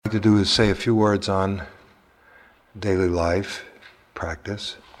To do is say a few words on daily life,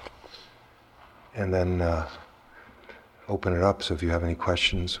 practice, and then open it up so if you have any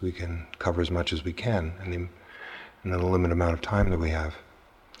questions we can cover as much as we can in the limited amount of time that we have.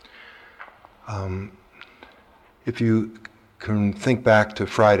 If you can think back to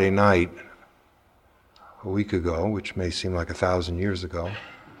Friday night a week ago, which may seem like 1,000 years ago,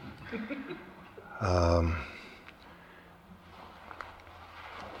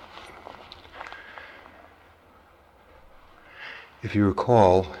 if you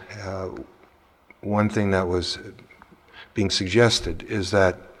recall, one thing that was being suggested is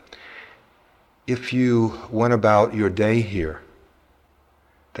that if you went about your day here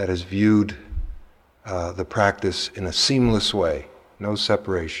that has viewed the practice in a seamless way, no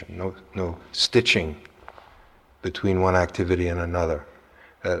separation, no stitching between one activity and another,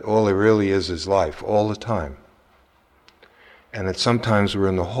 that all it really is life all the time. And that sometimes we're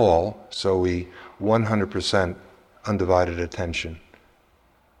in the hall, so we 100% undivided attention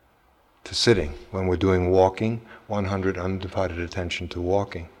to sitting. When we're doing walking, 100 undivided attention to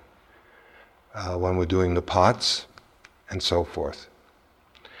walking. When we're doing the pots, and so forth.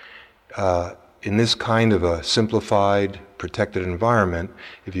 In this kind of a simplified, protected environment,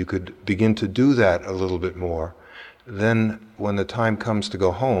 if you could begin to do that a little bit more, then when the time comes to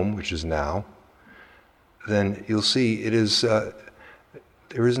go home, which is now, then you'll see it is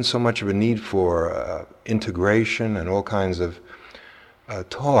there isn't so much of a need for integration and all kinds of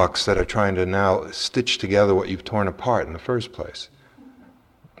talks that are trying to now stitch together what you've torn apart in the first place.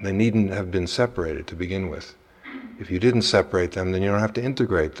 They needn't have been separated to begin with. If you didn't separate them, then you don't have to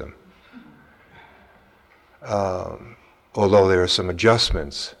integrate them. Although there are some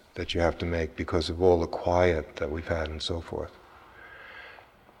adjustments that you have to make because of all the quiet that we've had and so forth.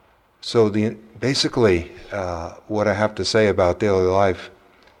 So basically, what I have to say about daily life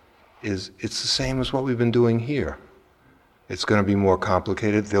is it's the same as what we've been doing here. It's going to be more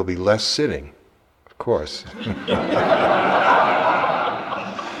complicated. There'll be less sitting, of course.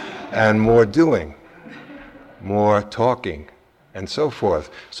 And more doing, more talking, and so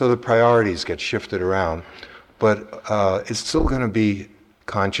forth. So the priorities get shifted around. But it's still going to be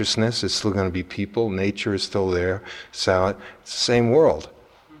consciousness, it's still going to be people, nature is still there, sound, it's the same world.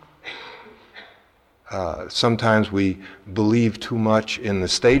 Sometimes we believe too much in the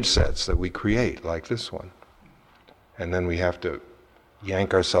stage sets that we create, like this one. And then we have to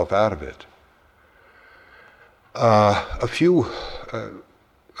yank ourselves out of it. A few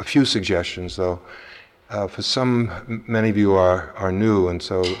suggestions, though. For many of you are new, and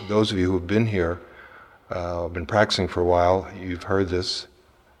so those of you who have been here, been practicing for a while, you've heard this.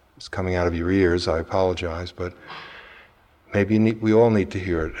 It's coming out of your ears. I apologize, but maybe we all need to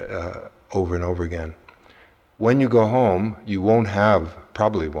hear it over and over again. When you go home, you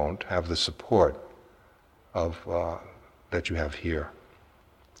probably won't have the support of that you have here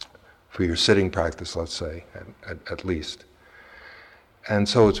for your sitting practice, let's say, at least. And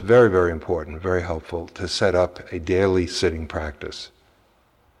so it's very, very important, very helpful to set up a daily sitting practice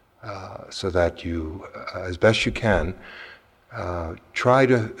so that you, as best you can, try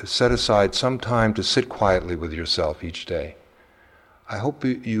to set aside some time to sit quietly with yourself each day. I hope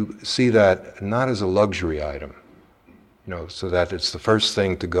you see that not as a luxury item, so that it's the first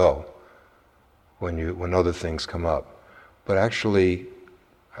thing to go when other things come up. But actually,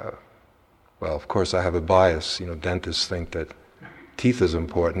 well, of course I have a bias, dentists think that teeth is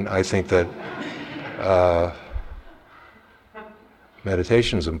important. I think that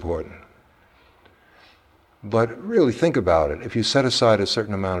meditation is important. But really think about it. If you set aside a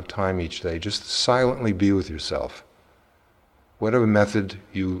certain amount of time each day, just silently be with yourself. Whatever method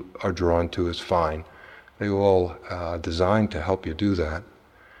you are drawn to is fine. They all are designed to help you do that.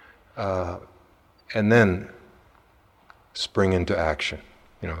 And then spring into action.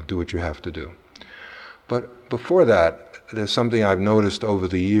 Do what you have to do. But before that, there's something I've noticed over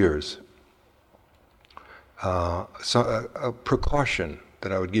the years. A precaution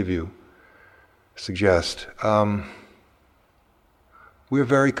that I would suggest. We're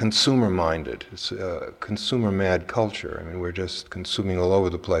very consumer-minded. It's a consumer-mad culture. We're just consuming all over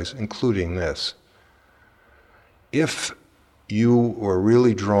the place, including this. If you were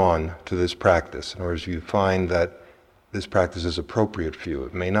really drawn to this practice, in other words, you find that this practice is appropriate for you,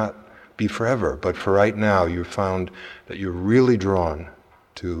 it may not be forever, but for right now, you found that you're really drawn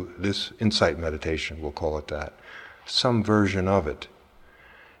to this insight meditation, we'll call it that, some version of it,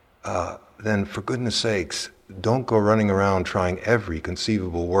 then for goodness sakes, don't go running around trying every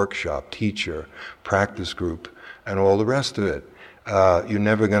conceivable workshop, teacher, practice group, and all the rest of it. you're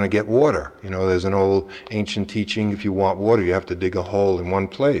never going to get water. You know, there's an old ancient teaching, if you want water, you have to dig a hole in one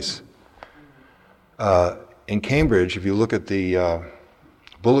place. In Cambridge, if you look at the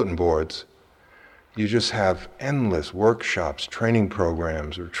bulletin boards, you just have endless workshops, training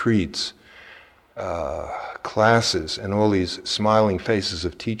programs, retreats, classes, and all these smiling faces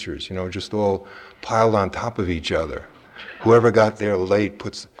of teachers, you know, just all piled on top of each other. Whoever got there late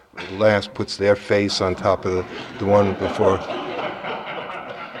puts their face on top of the one before.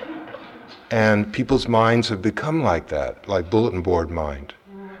 And people's minds have become like that, like bulletin board mind,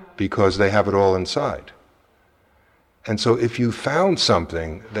 because they have it all inside. And so if you found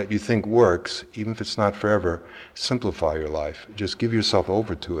something that you think works, even if it's not forever, simplify your life. Just give yourself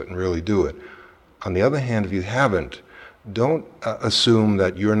over to it and really do it. On the other hand, if you haven't, don't assume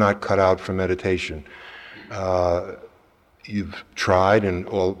that you're not cut out for meditation. You've tried, and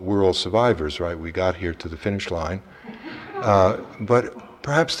we're all survivors, right? We got here to the finish line. But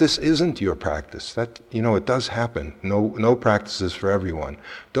perhaps this isn't your practice. That, you know, it does happen. No practice is for everyone.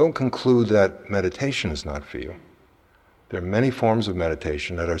 Don't conclude that meditation is not for you. There are many forms of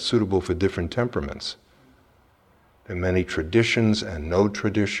meditation that are suitable for different temperaments. There are many traditions and no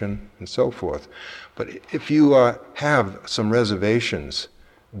tradition and so forth. But if you have some reservations,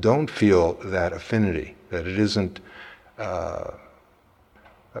 don't feel that affinity, that it isn't a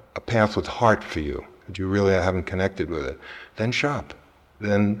path with heart for you, that you really haven't connected with it. Then shop.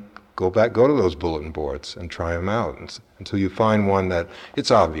 Then go to those bulletin boards and try them out until you find one that,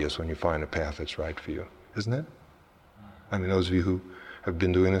 it's obvious when you find a path that's right for you, isn't it? I mean, those of you who have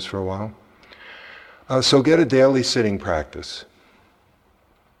been doing this for a while. So get a daily sitting practice.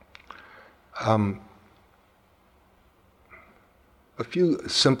 A few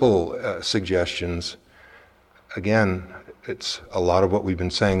simple suggestions. Again, it's a lot of what we've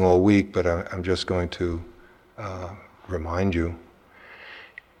been saying all week, but I'm just going to remind you.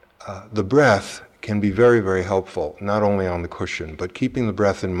 The breath can be very, very helpful, not only on the cushion, but keeping the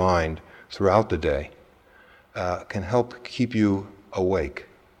breath in mind throughout the day can help keep you awake.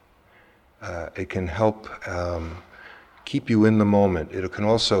 It can help keep you in the moment. It can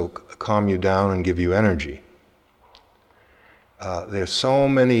also calm you down and give you energy. There's so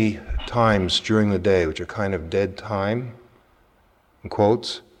many times during the day which are kind of dead time, in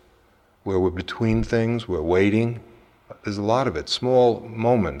quotes, where we're between things, we're waiting. There's a lot of it, small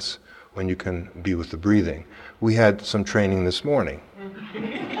moments when you can be with the breathing. We had some training this morning.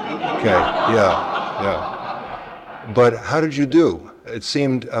 Okay, yeah. But how did you do? It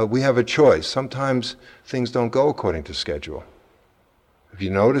seemed we have a choice. Sometimes things don't go according to schedule. If you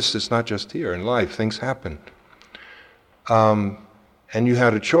notice, it's not just here. In life, things happen. And you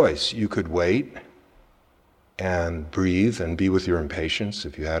had a choice. You could wait and breathe and be with your impatience,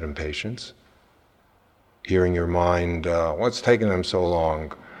 if you had impatience. Hearing your mind, what's taking them so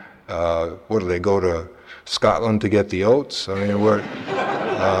long? What, do they go to Scotland to get the oats? I mean,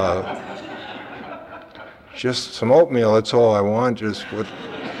 just some oatmeal, that's all I want.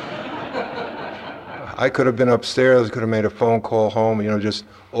 I could have been upstairs, could have made a phone call home, you know, just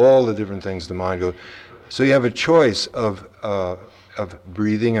all the different things the mind goes. So you have a choice of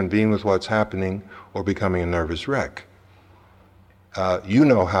breathing and being with what's happening or becoming a nervous wreck. You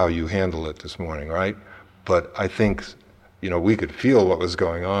know how you handle it this morning, right? But I think, you know, we could feel what was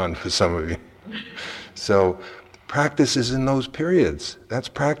going on for some of you. So practice is in those periods. That's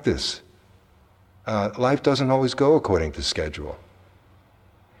practice. Life doesn't always go according to schedule.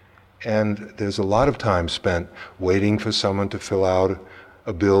 And there's a lot of time spent waiting for someone to fill out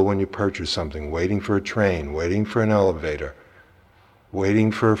a bill when you purchase something, waiting for a train, waiting for an elevator,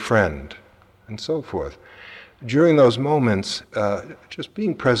 waiting for a friend, and so forth. During those moments, just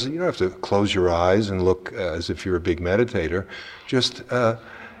being present, you don't have to close your eyes and look as if you're a big meditator. Just,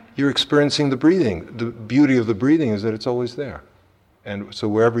 you're experiencing the breathing. The beauty of the breathing is that it's always there. And so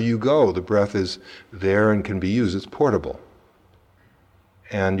wherever you go, the breath is there and can be used. It's portable.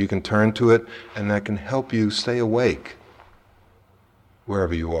 And you can turn to it, and that can help you stay awake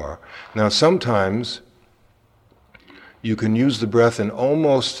wherever you are. Now, sometimes you can use the breath in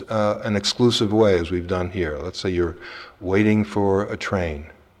almost an exclusive way, as we've done here. Let's say you're waiting for a train,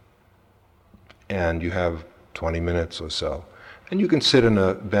 and you have 20 minutes or so. And you can sit on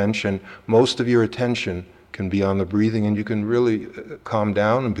a bench, and most of your attention can be on the breathing, and you can really calm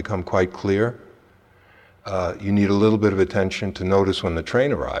down and become quite clear. You need a little bit of attention to notice when the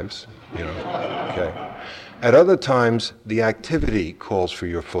train arrives, you know. Okay. At other times, the activity calls for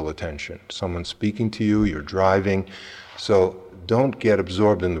your full attention. Someone's speaking to you, you're driving, so don't get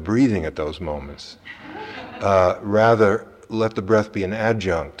absorbed in the breathing at those moments. Rather, let the breath be an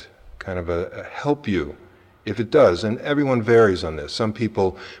adjunct, kind of a help you If it does, and everyone varies on this. Some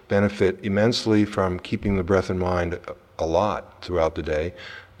people benefit immensely from keeping the breath in mind a lot throughout the day.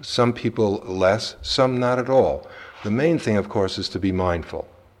 Some people less, some not at all. The main thing, of course, is to be mindful.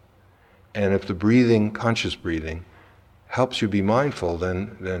 And if the breathing, conscious breathing, helps you be mindful,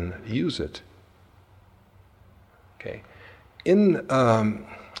 then use it. Okay. In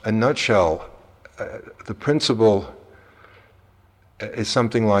a nutshell, the principle is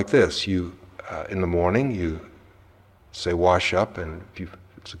something like this. You, in the morning, you say wash up, and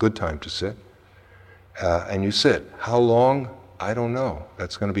it's a good time to sit, and you sit. How long? I don't know.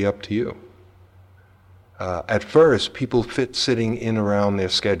 That's going to be up to you. At first, people fit sitting in around their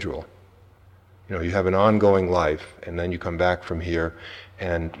schedule. You know, you have an ongoing life, and then you come back from here,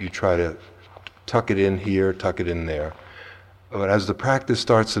 and you try to tuck it in here, tuck it in there. But as the practice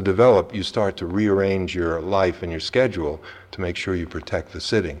starts to develop, you start to rearrange your life and your schedule to make sure you protect the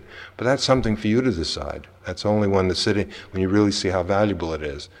sitting. But that's something for you to decide. That's only when you really see how valuable it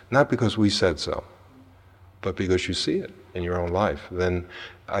is. Not because we said so, but because you see it in your own life. Then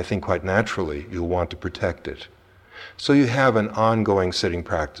I think quite naturally you'll want to protect it. So you have an ongoing sitting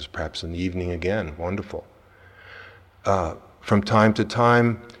practice, perhaps in the evening again. Wonderful. From time to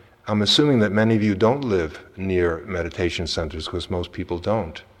time, I'm assuming that many of you don't live near meditation centers, because most people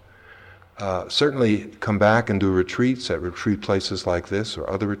don't. Certainly come back and do retreats at retreat places like this or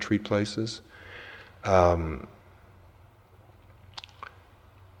other retreat places.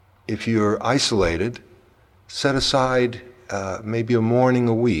 If you're isolated, set aside maybe a morning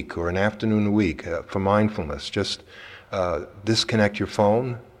a week or an afternoon a week for mindfulness. Just disconnect your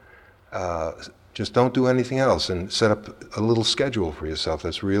phone. Just don't do anything else, and set up a little schedule for yourself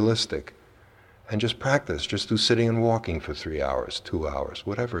that's realistic. And just practice. Just do sitting and walking for 3 hours, 2 hours,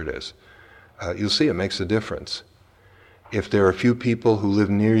 whatever it is. You'll see it makes a difference. If there are a few people who live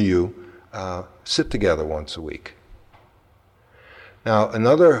near you, sit together once a week. Now,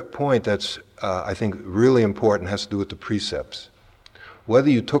 another point that's, I think, really important has to do with the precepts. Whether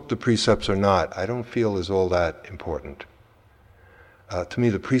you took the precepts or not, I don't feel is all that important. To me,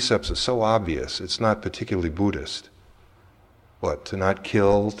 the precepts are so obvious, it's not particularly Buddhist. What? To not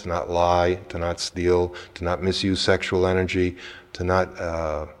kill, to not lie, to not steal, to not misuse sexual energy, to not,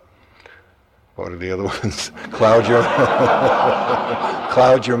 what are the other ones? Cloud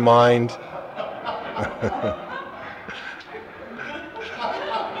your mind.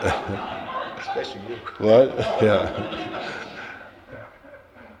 Especially you. What? Yeah.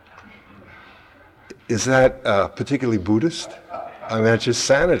 Is that particularly Buddhist? I mean, it's just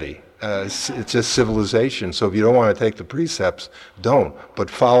sanity. It's just civilization. So if you don't want to take the precepts, don't, but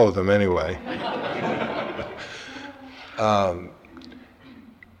follow them anyway.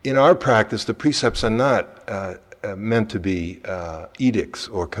 In our practice, the precepts are not meant to be edicts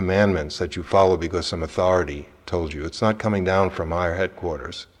or commandments that you follow because some authority told you. It's not coming down from higher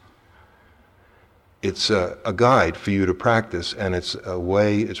headquarters. It's a guide for you to practice, and it's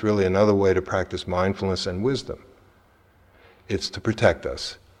really another way to practice mindfulness and wisdom. It's to protect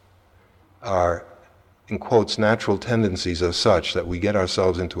us. Our, in quotes, natural tendencies are such that we get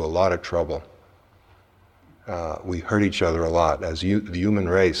ourselves into a lot of trouble. We hurt each other a lot. As the human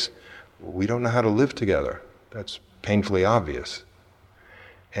race, we don't know how to live together. That's painfully obvious.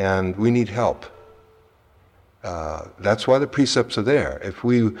 And we need help. That's why the precepts are there. If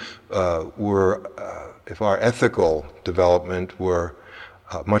if our ethical development were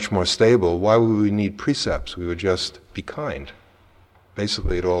much more stable, why would we need precepts? We would just be kind.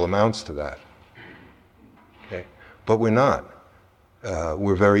 Basically, it all amounts to that. Okay? But we're not.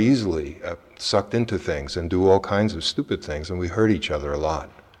 We're very easily sucked into things and do all kinds of stupid things, and we hurt each other a lot.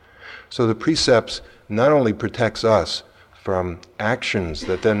 So the precepts not only protects us from actions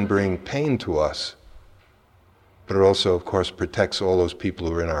that then bring pain to us, but it also, of course, protects all those people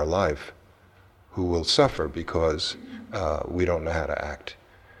who are in our life who will suffer because we don't know how to act.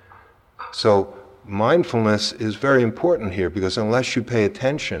 So mindfulness is very important here, because unless you pay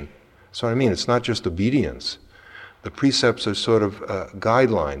attention, that's what I mean, it's not just obedience. The precepts are sort of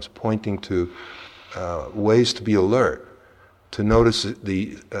guidelines pointing to ways to be alert, to notice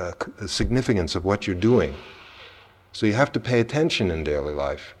the significance of what you're doing. So you have to pay attention in daily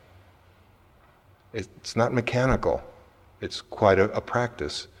life. It's not mechanical. It's quite a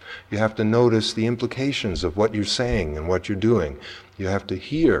practice. You have to notice the implications of what you're saying and what you're doing. You have to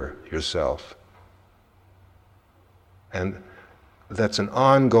hear yourself. And that's an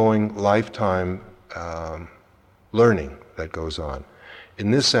ongoing lifetime learning that goes on.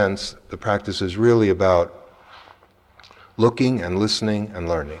 In this sense, the practice is really about looking and listening and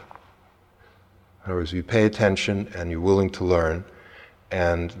learning. In other words, you pay attention and you're willing to learn,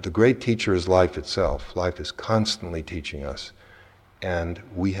 And the great teacher is life itself. Life is constantly teaching us, and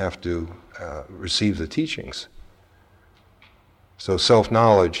we have to receive the teachings. So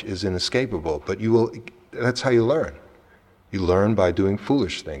self-knowledge is inescapable, but that's how you learn. You learn by doing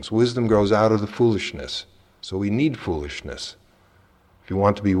foolish things. Wisdom grows out of the foolishness. So we need foolishness. If you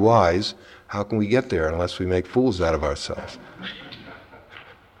want to be wise, how can we get there unless we make fools out of ourselves?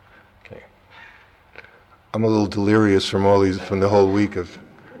 Okay. I'm a little delirious from the whole week of...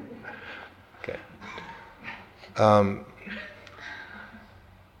 Okay.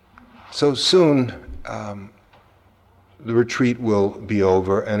 So soon, the retreat will be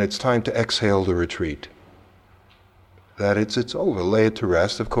over, and it's time to exhale the retreat. That it's over, lay it to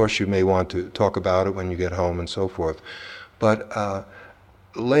rest. Of course, you may want to talk about it when you get home and so forth, but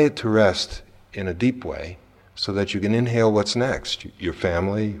lay it to rest in a deep way so that you can inhale what's next, your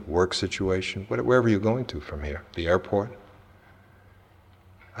family, work situation, wherever you're going to from here, the airport.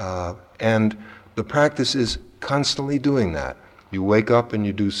 And the practice is constantly doing that. You wake up and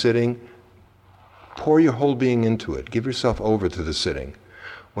you do sitting, pour your whole being into it. Give yourself over to the sitting.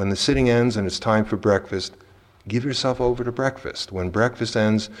 When the sitting ends and it's time for breakfast, give yourself over to breakfast. When breakfast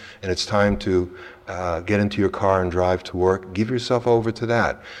ends and it's time to get into your car and drive to work, give yourself over to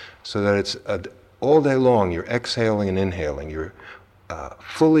that. So that it's all day long you're exhaling and inhaling. You're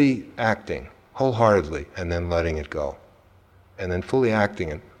fully acting wholeheartedly and then letting it go. And then fully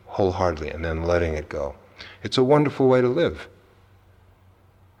acting and wholeheartedly and then letting it go. It's a wonderful way to live.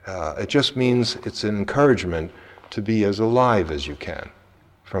 It just means it's an encouragement to be as alive as you can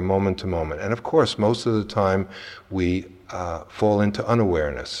from moment to moment. And of course, most of the time we fall into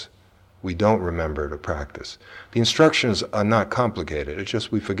unawareness. We don't remember to practice. The instructions are not complicated, it's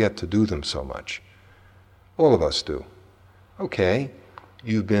just we forget to do them so much. All of us do. Okay,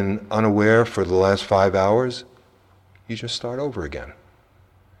 you've been unaware for the last 5 hours, you just start over again.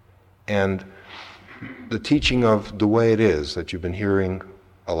 And the teaching of the way it is that you've been hearing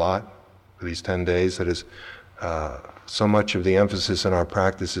a lot for these 10 days, that is so much of the emphasis in our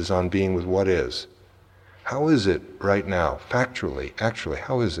practice is on being with what is. How is it right now? Factually, actually,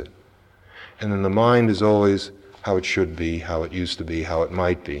 how is it? And then the mind is always how it should be, how it used to be, how it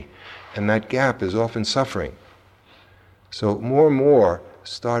might be. And that gap is often suffering. So more and more,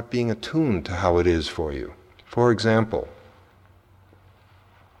 start being attuned to how it is for you. For example,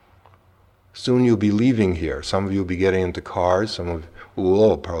 soon you'll be leaving here. Some of you will be getting into cars. We'll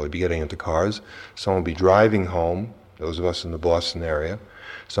all probably be getting into cars. Some will be driving home, those of us in the Boston area.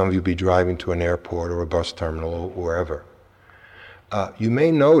 Some of you will be driving to an airport or a bus terminal or wherever. You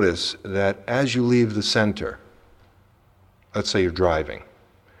may notice that as you leave the center, let's say you're driving,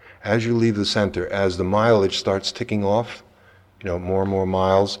 as you leave the center, as the mileage starts ticking off, more and more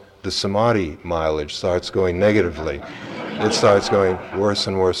miles, the samadhi mileage starts going negatively. It starts going worse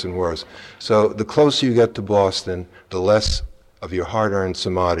and worse and worse. So the closer you get to Boston, the less of your hard-earned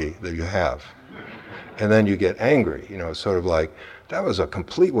samadhi that you have. And then you get angry, sort of like, that was a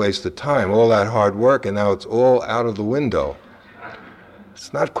complete waste of time, all that hard work, and now it's all out of the window.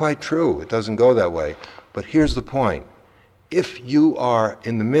 It's not quite true. It doesn't go that way. But here's the point. If you are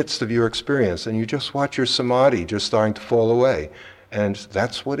in the midst of your experience and you just watch your samadhi just starting to fall away, and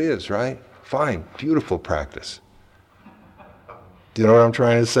that's what is, right? Fine, beautiful practice. Do you know what I'm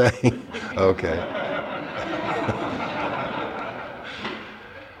trying to say? Okay.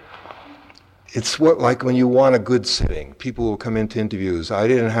 It's like when you want a good sitting. People will come into interviews.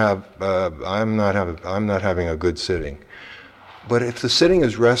 I'm not having a good sitting. But if the sitting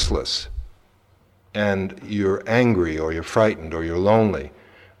is restless, and you're angry, or you're frightened, or you're lonely,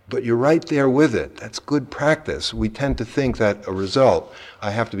 but you're right there with it, that's good practice. We tend to think that a result, I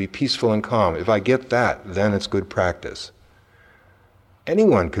have to be peaceful and calm. If I get that, then it's good practice.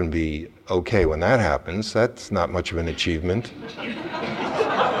 Anyone can be okay when that happens. That's not much of an achievement.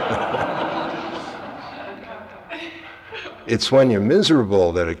 It's when you're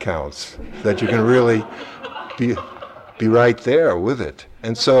miserable that it counts, that you can really be right there with it.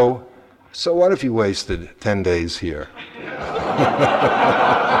 And so what if you wasted 10 days here?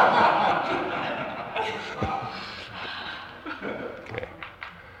 Okay.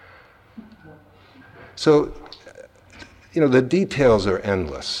 So, the details are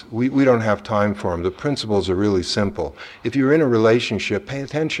endless. We don't have time for them. The principles are really simple. If you're in a relationship, pay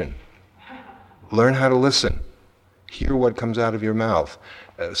attention. Learn how to listen. Hear what comes out of your mouth.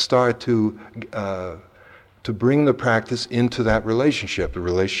 Start to bring the practice into that relationship. The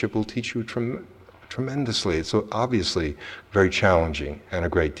relationship will teach you tremendously. It's obviously very challenging and a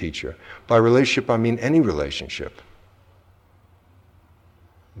great teacher. By relationship, I mean any relationship.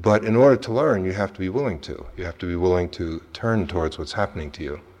 But in order to learn, you have to be willing to. You have to be willing to turn towards what's happening to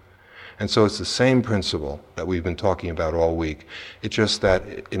you. And so it's the same principle that we've been talking about all week. It's just that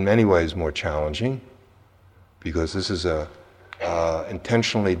in many ways more challenging, because this is a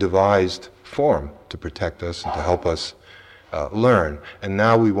intentionally devised form to protect us and to help us learn. And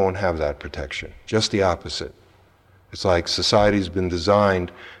now we won't have that protection. Just the opposite. It's like society's been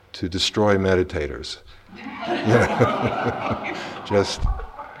designed to destroy meditators. Just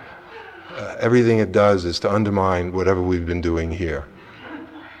everything it does is to undermine whatever we've been doing here.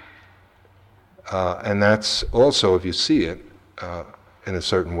 And that's also, if you see it in a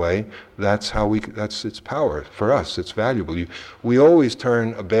certain way, that's its power. For us, it's valuable. We always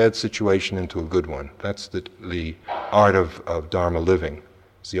turn a bad situation into a good one. That's the art of Dharma living.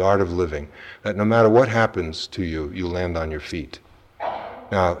 It's the art of living. That no matter what happens to you, you land on your feet.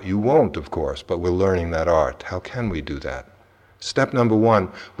 Now, you won't, of course, but we're learning that art. How can we do that? Step number one,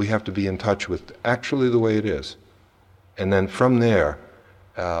 we have to be in touch with actually the way it is. And then from there,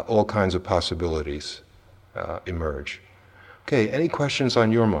 all kinds of possibilities emerge. Okay, any questions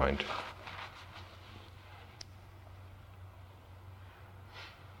on your mind?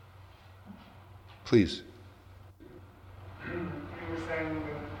 Please. You were saying that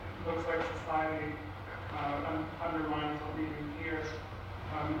it looks like society undermines what we do here.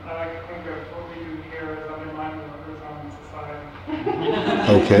 And I think of what we do here as undermining what goes on in society.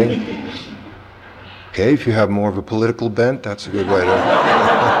 Okay. Okay, if you have more of a political bent, that's a good way to...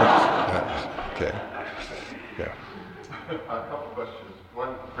 Okay. Yeah. A couple questions.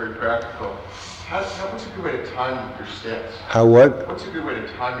 One, very practical. What's a good way to time your sits? How what? What's a good way to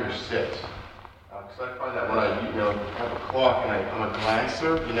time your sits? Because I find that when I, have a clock and I'm a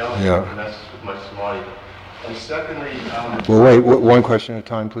glancer, Yeah. it messes with my samadhi. And secondly... Well, wait, one question at a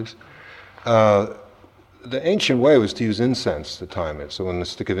time, please. The ancient way was to use incense to time it, so when the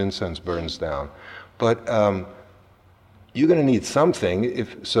stick of incense burns down. But you're going to need something,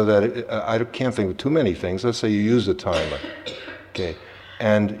 so that I can't think of too many things. Let's say you use a timer, okay,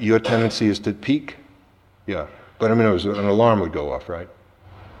 and your tendency is to peak, yeah. But I mean, an alarm would go off, right?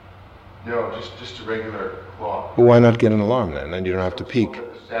 No, just a regular clock. Well, why not get an alarm then? Then you don't have to peak. So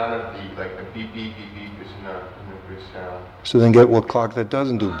the sound of the beep, beep, beep, beep is not a good sound. So then get what clock that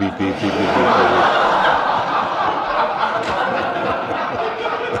doesn't do beep, beep, beep, beep, beep, beep.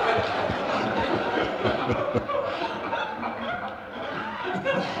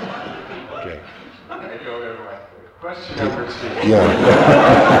 Question number two. Yeah.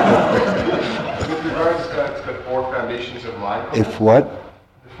 With regards to the four foundations of mindfulness. If what?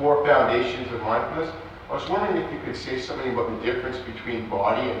 The four foundations of mindfulness. I was wondering if you could say something about the difference between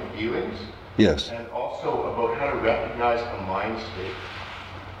body and feelings. Yes. And also about how to recognize a mind state.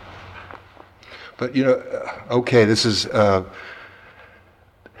 But okay, this is, of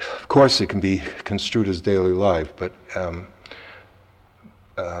course it can be construed as daily life, but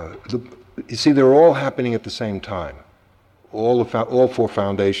you see, they're all happening at the same time. All four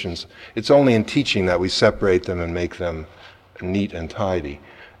foundations. It's only in teaching that we separate them and make them neat and tidy.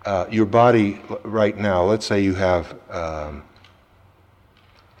 Your body right now, let's say you have,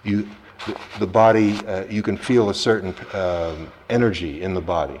 the body, you can feel a certain energy in the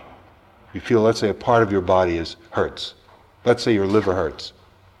body. You feel, let's say a part of your body hurts. Let's say your liver hurts,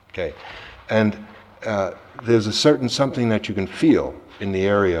 okay? And there's a certain something that you can feel in the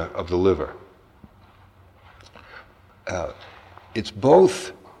area of the liver. It's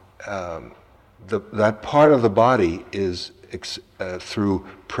both, that part of the body is through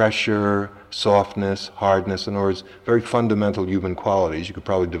pressure, softness, hardness, in other words, very fundamental human qualities. You could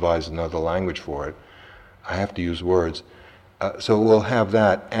probably devise another language for it. I have to use words. So we'll have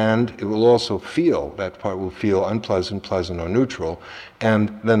that, and it will also feel, that part will feel unpleasant, pleasant, or neutral,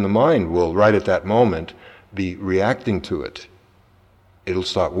 and then the mind will, right at that moment, be reacting to it. It'll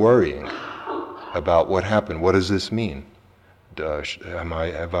start worrying about what happened. What does this mean?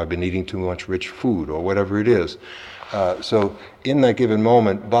 Have I been eating too much rich food, or whatever it is? So in that given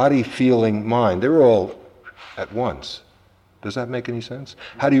moment, body, feeling, mind, they're all at once. Does that make any sense?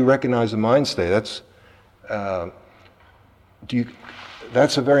 How do you recognize the mind state? That's a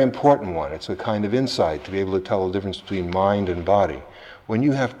very important one. It's a kind of insight to be able to tell the difference between mind and body. When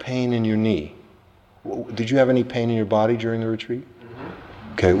you have pain in your knee, did you have any pain in your body during the retreat?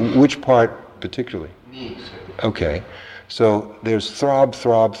 Mm-hmm. Okay, which part particularly? Knees. Okay, so there's throb,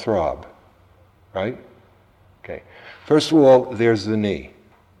 throb, throb, right? Okay, first of all, there's the knee.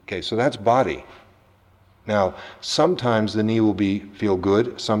 Okay, so that's body. Now, sometimes the knee will feel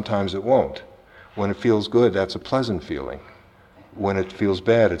good, sometimes it won't. When it feels good, that's a pleasant feeling. When it feels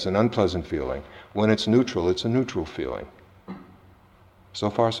bad, it's an unpleasant feeling. When it's neutral a neutral feeling. So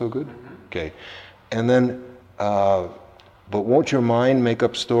far, so good? Okay. And then, but won't your mind make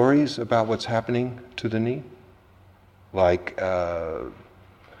up stories about what's happening to the knee? Like a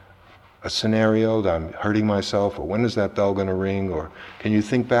scenario that I'm hurting myself, or when is that bell going to ring? Or can you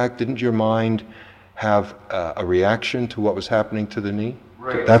think back, didn't your mind have a reaction to what was happening to the knee?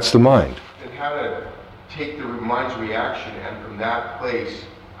 Right. That's the mind. And how to take the mind's reaction and from that place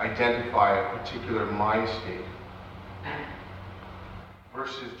identify a particular mind state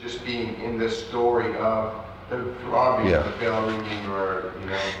versus just being in the story of the throbbing of the bell ringing, or, you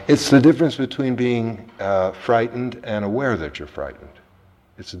know. It's the difference between being frightened and aware that you're frightened.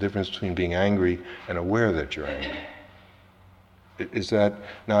 It's the difference between being angry and aware that you're angry. Is that,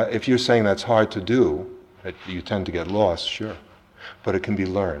 now if you're saying that's hard to do, that you tend to get lost, sure, but it can be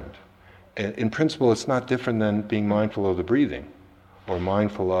learned. In principle, it's not different than being mindful of the breathing or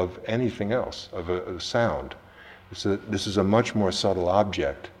mindful of anything else, of a sound. This is a much more subtle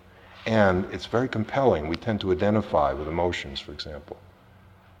object, and it's very compelling. We tend to identify with emotions, for example.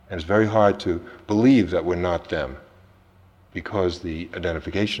 And it's very hard to believe that we're not them because the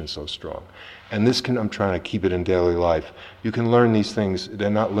identification is so strong. And this I'm trying to keep it in daily life. You can learn these things, they're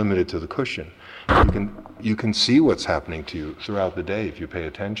not limited to the cushion. You can see what's happening to you throughout the day if you pay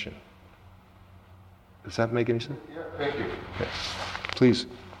attention. Does that make any sense? Yeah, thank you. Okay. Please.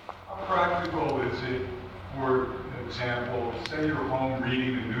 How practical is it, for example, say you're home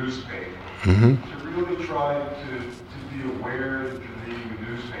reading the newspaper, to really try to be aware that you're reading the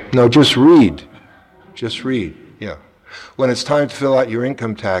newspaper? No, just read. Just read, yeah. When it's time to fill out your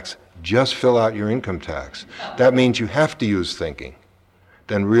income tax, just fill out your income tax. That means you have to use thinking.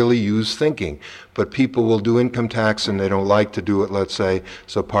 Then really use thinking. But people will do income tax and they don't like to do it, let's say,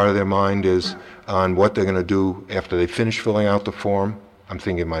 so part of their mind is on what they're going to do after they finish filling out the form. I'm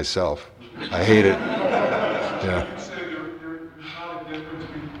thinking myself. I hate it. Yeah. You say there's not a difference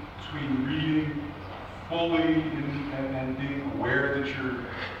between reading fully and being aware that you're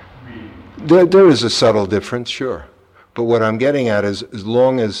reading. There is a subtle difference, sure. But what I'm getting at is, as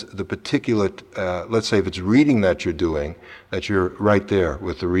long as the particular, let's say if it's reading that you're doing, that you're right there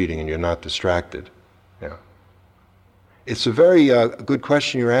with the reading and you're not distracted. Yeah. It's a very good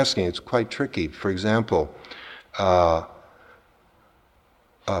question you're asking. It's quite tricky. For example, Anagarika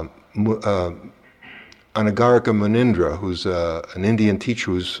Munindra, who's an Indian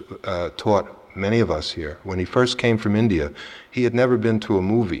teacher who's taught many of us here, when he first came from India, he had never been to a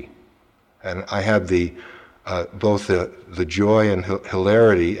movie. And I had both the joy and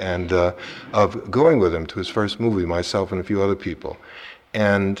hilarity and of going with him to his first movie, myself and a few other people.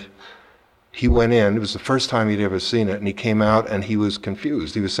 And he went in, it was the first time he'd ever seen it, and he came out and he was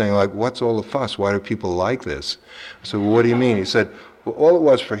confused. He was saying, like, what's all the fuss? Why do people like this? So, well, what do you mean? He said, well, all it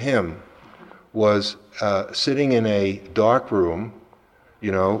was for him was sitting in a dark room,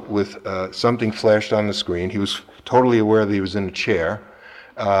 you know, with something flashed on the screen. He was totally aware that he was in a chair.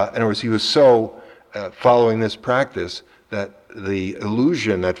 In other words, he was so following this practice that the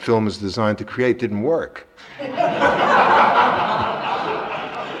illusion that film is designed to create didn't work.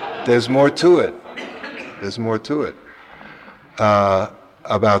 There's more to it. There's more to it.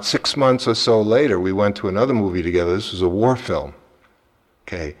 About 6 months or so later, we went to another movie together. This was a war film.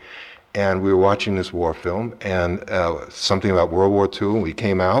 Okay, and we were watching this war film, and something about World War II, and we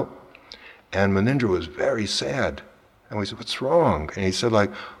came out, and Munindra was very sad. And we said, what's wrong? And he said,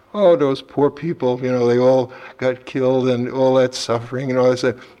 like, oh, those poor people, you know, they all got killed and all that suffering and all that. I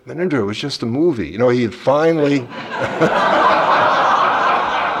said, Munindra, it was just a movie. You know, he had finally...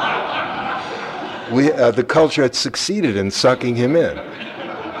 the culture had succeeded in sucking him in.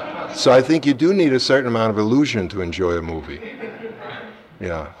 So I think you do need a certain amount of illusion to enjoy a movie.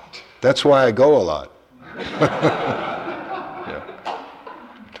 Yeah. That's why I go a lot. Yeah.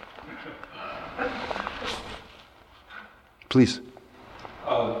 Please.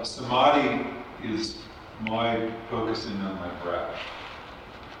 Samadhi is my focusing on my breath.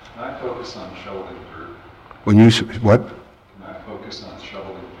 And I focus on shoveling dirt. When you, what? And I focus on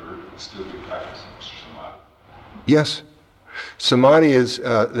shoveling dirt and still be practicing samadhi. Yes. Samadhi is,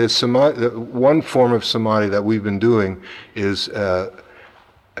 there's samadhi, one form of samadhi that we've been doing is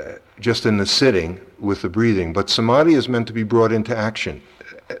just in the sitting with the breathing, but samadhi is meant to be brought into action.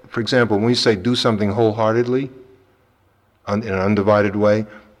 For example, when we say do something wholeheartedly, in an undivided way,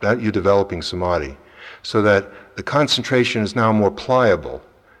 that you're developing samadhi. So that the concentration is now more pliable.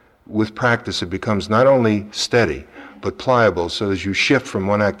 With practice, it becomes not only steady, but pliable, so as you shift from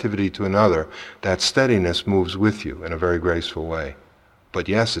one activity to another, that steadiness moves with you in a very graceful way. But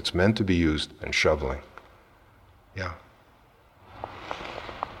yes, it's meant to be used in shoveling. Yeah.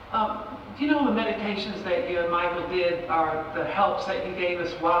 Do you know the meditations that you and Michael did are the helps that you gave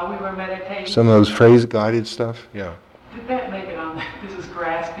us while we were meditating? Some of those phrase-guided stuff, yeah. Did that make it on, this is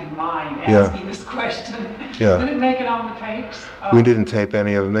grasping mind, Yeah. asking this question. Yeah. Did it make it on the tapes? We didn't tape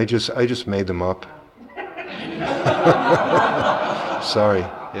any of them. I just made them up. Sorry,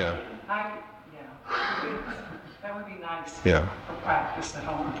 yeah. That would be nice Yeah. for practice at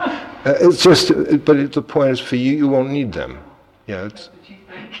home. It's just, but the point is for you, you won't need them. Yeah, it's... What you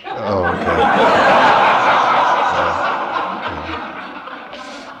think? Oh, okay.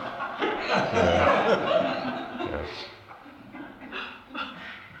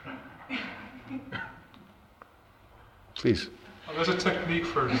 Please. There's a technique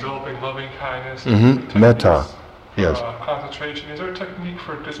for developing loving kindness. Mm-hmm. Metta. Yes. Concentration. Is there a technique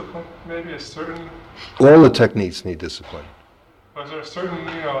for discipline? Maybe a certain. All the techniques need discipline. Or is there a certain,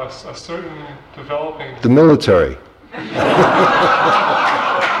 a certain developing? The military.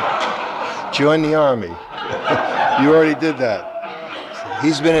 Join the army. You already did that.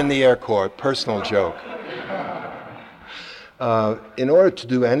 He's been in the Air Corps. Personal joke. In order to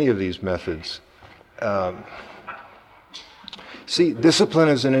do any of these methods, see, discipline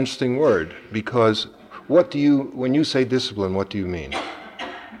is an interesting word because when you say discipline, what do you mean? The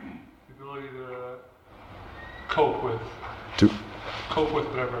ability to cope with. Cope with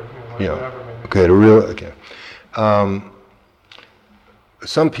whatever, whatever. Maybe. Okay.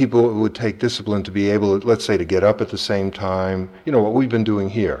 Some people would take discipline to be able, let's say, to get up at the same time. You know what we've been doing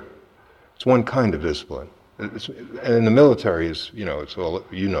here. It's one kind of discipline. And in the military is, it's all,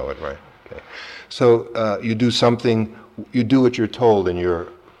 you know it, right? Okay. So you do something, you do what you're told, and you're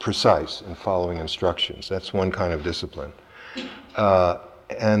precise in following instructions. That's one kind of discipline.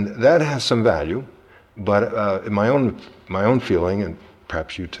 And that has some value, but in my own feeling, and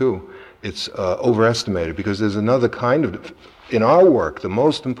perhaps you too, it's overestimated because there's another kind of, in our work, the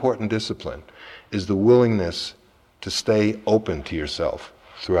most important discipline is the willingness to stay open to yourself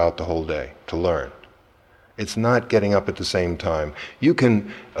throughout the whole day, to learn. It's not getting up at the same time. You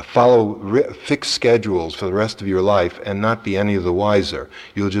can follow fixed schedules for the rest of your life and not be any of the wiser.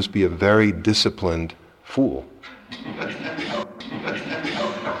 You'll just be a very disciplined fool. In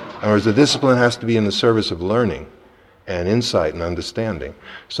other words, the discipline has to be in the service of learning and insight and understanding.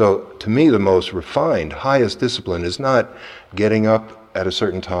 So to me, the most refined, highest discipline is not getting up at a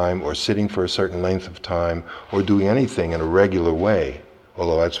certain time or sitting for a certain length of time or doing anything in a regular way,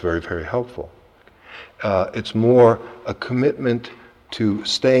 although that's very, very helpful. It's more a commitment to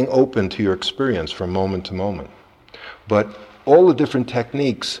staying open to your experience from moment to moment. But all the different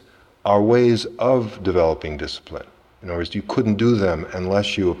techniques are ways of developing discipline. In other words, you couldn't do them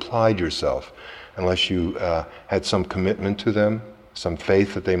unless you applied yourself, unless you had some commitment to them, some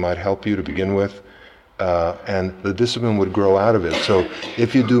faith that they might help you to begin with, and the discipline would grow out of it. So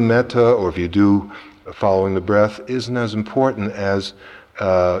if you do metta or if you do following the breath, isn't as important as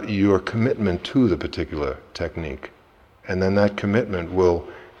your commitment to the particular technique. And then that commitment will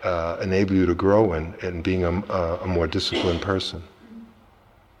enable you to grow in being a more disciplined person.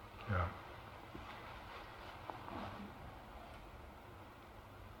 Yeah.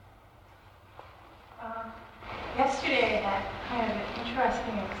 Yesterday I had kind of an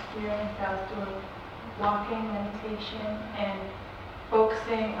interesting experience. I was doing walking meditation and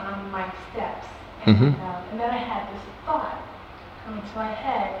focusing on my steps. And, and then I had this thought come into my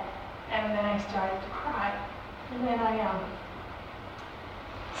head, and then I started to cry. And then I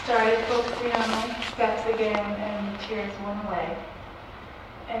started focusing on my steps again, and the tears went away.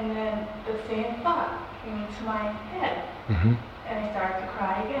 And then the same thought came into my head, and I started to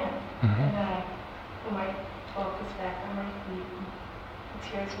cry again. And then I put my focus back on my feet, and the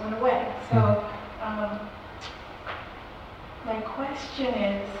tears went away. So my question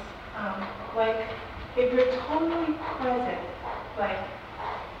is, like, if you're totally present, like,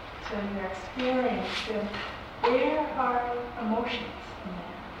 to your experience, then where are emotions in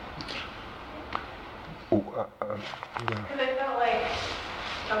there? Because I felt like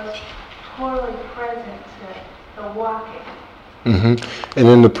I was totally present to the walking. And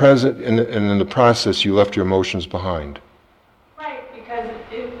in the present, and in the process, you left your emotions behind. Right, because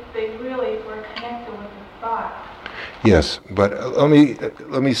if they really were connected with the thought. Yes, but let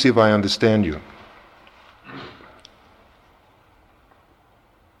me see if I understand you.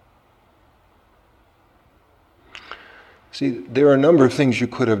 See, there are a number of things you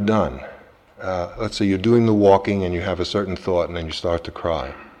could have done. Let's say you're doing the walking and you have a certain thought and then you start to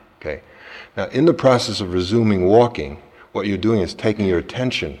cry. Okay. Now, in the process of resuming walking, what you're doing is taking your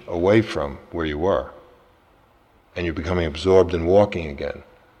attention away from where you were. And you're becoming absorbed in walking again.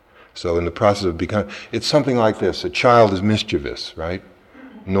 So in the process of becoming, it's something like this. A child is mischievous, right?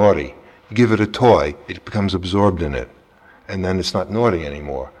 Naughty. give it a toy, it becomes absorbed in it, and then it's not naughty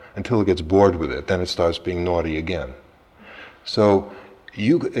anymore until it gets bored with it. Then it starts being naughty again. So,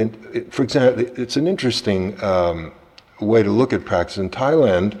 for example, it's an interesting way to look at practice. In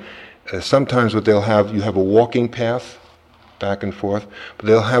Thailand, sometimes what they'll have, you have a walking path back and forth, but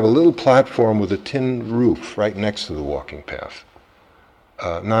they'll have a little platform with a tin roof right next to the walking path.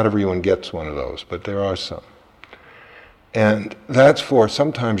 Not everyone gets one of those, but there are some. And that's for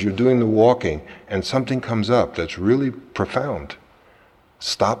sometimes you're doing the walking and something comes up that's really profound.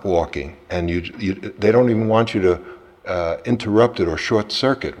 Stop walking, and they don't even want you to interrupt it or short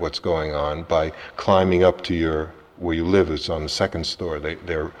circuit what's going on by climbing up to where you live. It's on the second story.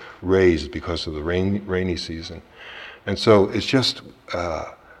 They're raised because of the rainy season. And so it's just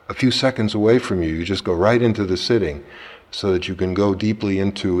a few seconds away from you. You just go right into the sitting so that you can go deeply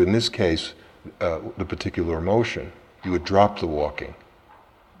into, in this case, the particular emotion. You would drop the walking.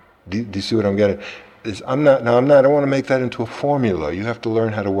 Do you see what I'm getting? I don't want to make that into a formula. You have to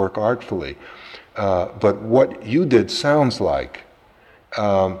learn how to work artfully. But what you did sounds like,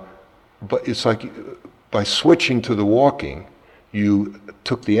 but it's like by switching to the walking, you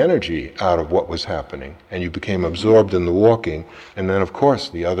took the energy out of what was happening, and you became absorbed in the walking, and then of course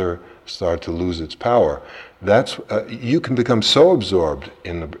the other started to lose its power. That's you can become so absorbed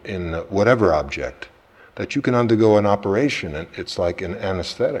in whatever object that you can undergo an operation, and it's like an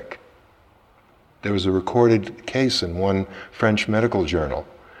anesthetic. There was a recorded case in one French medical journal.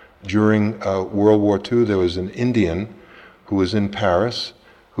 During World War II, there was an Indian who was in Paris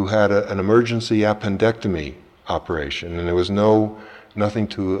who had an emergency appendectomy operation, and there was no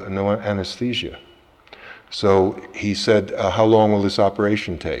anesthesia. So he said, how long will this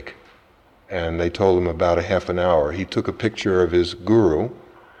operation take? And they told him about a half an hour. He took a picture of his guru,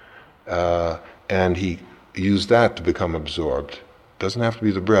 and he used that to become absorbed. Doesn't have to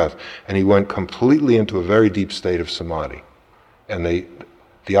be the breath. And he went completely into a very deep state of samadhi. And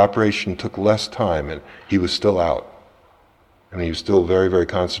the operation took less time, and he was still out. And he was still very, very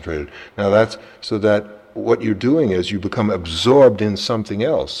concentrated. Now that's so that what you're doing is you become absorbed in something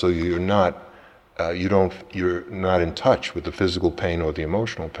else. So you're not in touch with the physical pain or the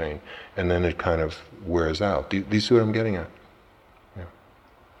emotional pain, and then it kind of wears out. Do you see what I'm getting at? Yeah.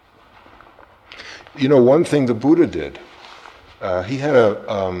 You know, one thing the Buddha did, he had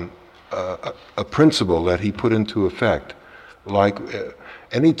a principle that he put into effect. Like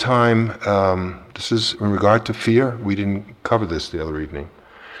any time, this is in regard to fear. We didn't cover this the other evening.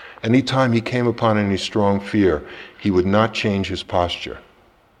 Any time he came upon any strong fear, he would not change his posture.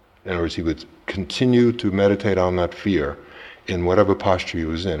 In other words, he would continue to meditate on that fear in whatever posture he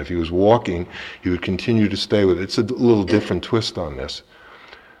was in. If he was walking, he would continue to stay with it. It's a little different twist on this.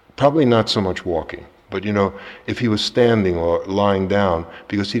 Probably not so much walking, but if he was standing or lying down,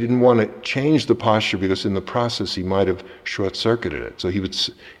 because he didn't want to change the posture, because in the process he might have short-circuited it. So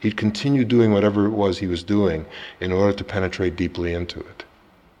he'd continue doing whatever it was he was doing in order to penetrate deeply into it.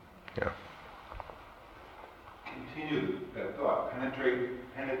 Yeah. Continue that thought. Penetrate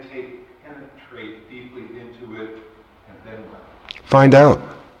deeply into it, and then what? Find out.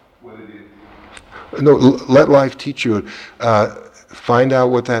 What it is. No, let life teach you. Find out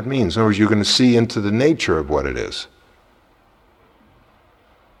what that means. In other words, you're going to see into the nature of what it is.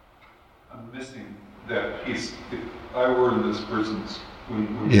 I'm missing that piece. If I were in this person's,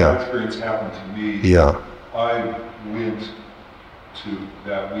 when Yeah. that experience happened to me, Yeah. I went to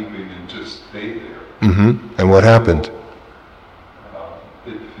that weeping and just stayed there. Mm-hmm. And what happened?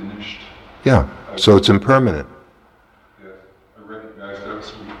 It finished. Yeah. So it's impermanent. Yes, I recognized I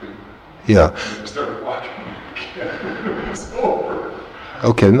was weeping. Yeah. And I started watching it again. It was over.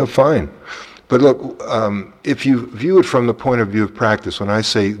 Okay, no, fine. But look, if you view it from the point of view of practice, when I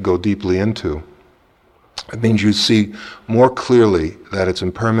say go deeply into, it means you see more clearly that it's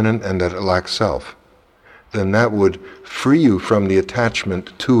impermanent and that it lacks self. Then that would free you from the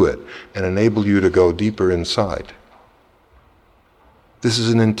attachment to it and enable you to go deeper inside. This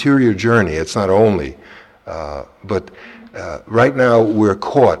is an interior journey. It's not only, but right now we're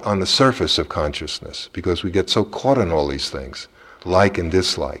caught on the surface of consciousness because we get so caught in all these things, like and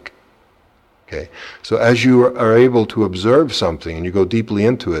dislike. Okay, so as you are able to observe something and you go deeply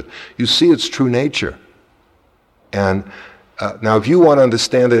into it, you see its true nature. And now, if you want to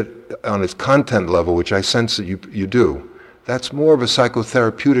understand it on its content level, which I sense that you do, that's more of a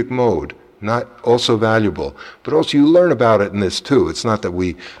psychotherapeutic mode. Not also valuable, but also you learn about it in this too. It's not that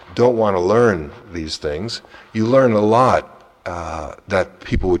we don't want to learn these things. You learn a lot that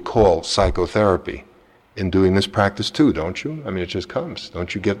people would call psychotherapy in doing this practice too, don't you? I mean, it just comes.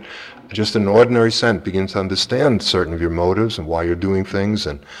 Don't you get just an ordinary sense, begin to understand certain of your motives and why you're doing things,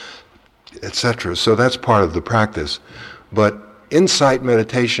 and etc. So that's part of the practice. But insight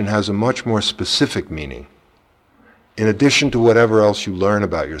meditation has a much more specific meaning. In addition to whatever else you learn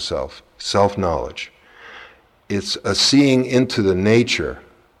about yourself, self-knowledge, it's a seeing into the nature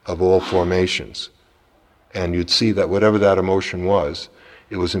of all formations. And you'd see that whatever that emotion was,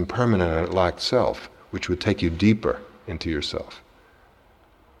 it was impermanent and it lacked self, which would take you deeper into yourself.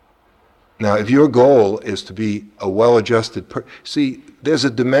 Now, if your goal is to be a well-adjusted see, there's a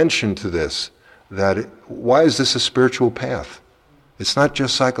dimension to this why is this a spiritual path? It's not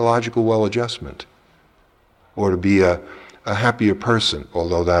just psychological well-adjustment or to be a happier person,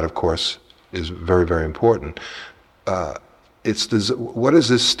 although that, of course, is very, very important. It's this, what is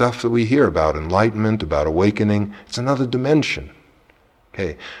this stuff that we hear about? Enlightenment, about awakening? It's another dimension.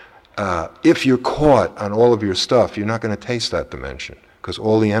 Okay, if you're caught on all of your stuff, you're not going to taste that dimension because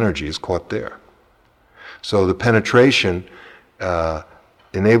all the energy is caught there. So the penetration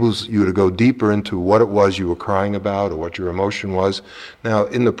enables you to go deeper into what it was you were crying about or what your emotion was. Now,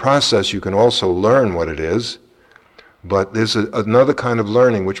 in the process, you can also learn what it is, but there's another kind of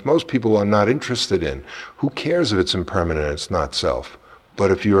learning which most people are not interested in. Who cares if it's impermanent and it's not self?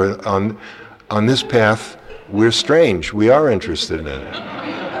 But if you're on this path, we're strange. We are interested in it.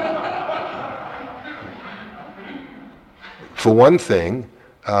 For one thing,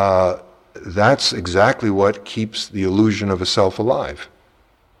 that's exactly what keeps the illusion of a self alive.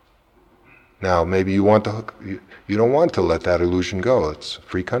 Now, maybe you don't want to let that illusion go. It's a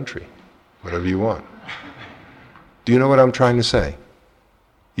free country. Whatever you want. Do you know what I'm trying to say?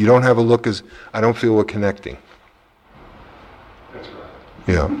 You don't have a look as, I don't feel we're connecting. That's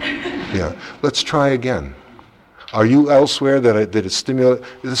right. Yeah. Let's try again. Are you elsewhere did it stimulate,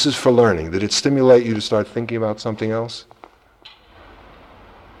 this is for learning, did it stimulate you to start thinking about something else?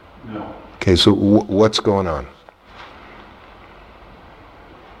 No. Okay, so what's going on?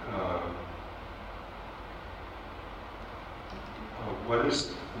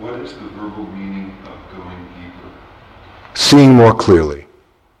 What is the verbal meaning of going deeper? Seeing more clearly.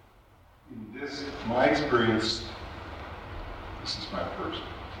 In my experience, this is my first,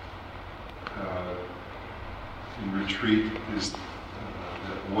 in retreat, is that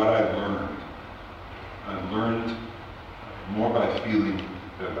what I learned more by feeling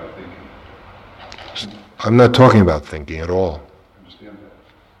than by thinking. I'm not talking about thinking at all. I understand that.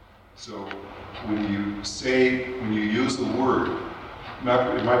 So when you use the word, in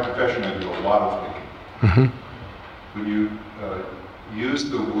my profession I do a lot of thinking. Mm-hmm. When you use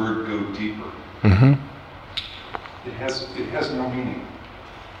the word go deeper, mm-hmm. it has no meaning.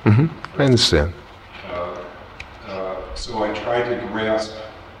 Mm-hmm. I understand. So I try to grasp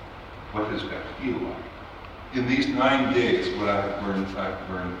what does that feel like. In these 9 days, what I've learned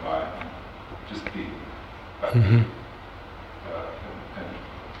by just being. Mm-hmm. And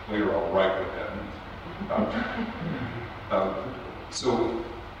later I'll write what that means. So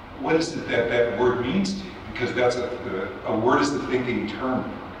what is it that word means to you? Because that's a word is the thinking term.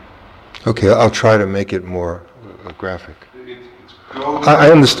 Okay, I'll try to make it more graphic. It's go. I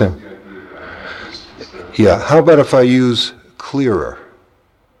understand. Yeah, how about if I use clearer?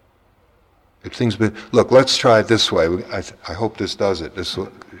 If things look, let's try it this way. I hope this does it.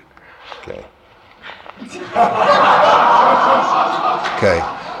 Okay. Okay.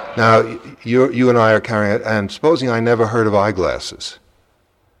 Now you and I are carrying it, and supposing I never heard of eyeglasses.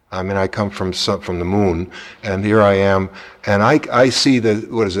 I mean, I come from the moon, and here I am, and I see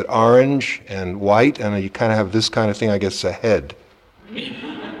what is it, orange and white, and you kind of have this kind of thing. I guess a head,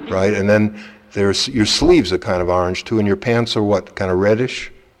 right? And then your sleeves are kind of orange too, and your pants are what, kind of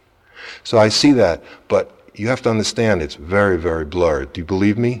reddish. So I see that, but you have to understand it's very, very blurred. Do you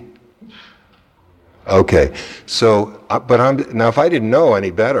believe me? Okay. So, now if I didn't know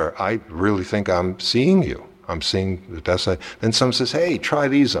any better, I really think I'm seeing you. I'm seeing the best. Then someone says, "Hey, try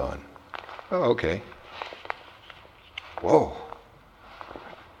these on." Oh, okay. Whoa.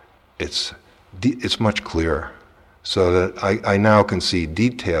 It's much clearer. So that I now can see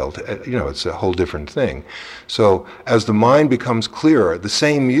detailed, it's a whole different thing. So as the mind becomes clearer, the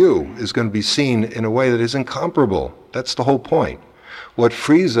same you is going to be seen in a way that is incomparable. That's the whole point. What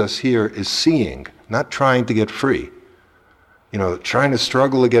frees us here is seeing, not trying to get free. Trying to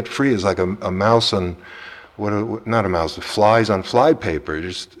struggle to get free is like a mouse on, not a mouse, flies on fly paper.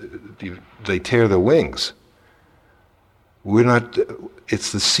 They tear their wings.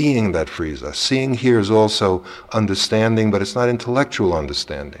 It's the seeing that frees us. Seeing here is also understanding, but it's not intellectual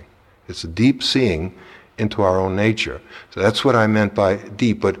understanding. It's a deep seeing into our own nature. So that's what I meant by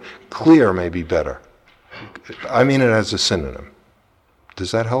deep, but clear may be better. I mean it as a synonym.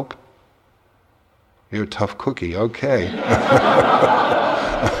 Does that help? You're a tough cookie, okay.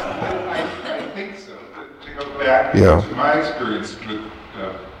 Yeah. My experience with,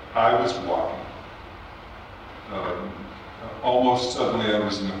 I was walking. Almost suddenly I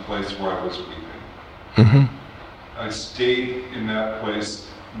was in a place where I was weeping. Mm-hmm. I stayed in that place,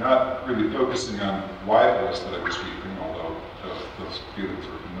 not really focusing on why it was that I was weeping, although those feelings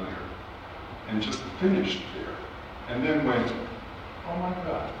were familiar, and just finished there. And then went, oh my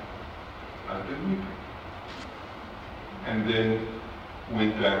God, I've been weeping. And then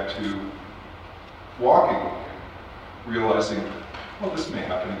went back to walking again, realizing, well, this may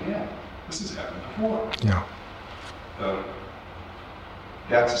happen again. This has happened before. Yeah.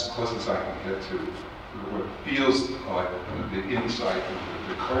 That's as close as I can get to what feels like the insight of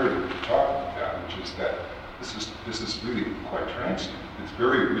the clarity that you're talking about, which is that this is really quite transient. It's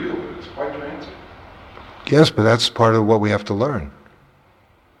very real, but it's quite transient. Yes, but that's part of what we have to learn.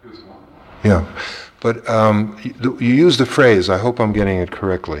 It was one. Yeah. But you used the phrase, I hope I'm getting it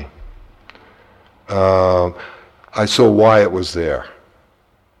correctly. I saw why it was there.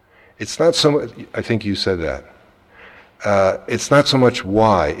 It's not so much, I think you said that. It's not so much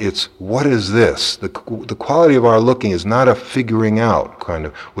why, it's what is this? The quality of our looking is not a figuring out kind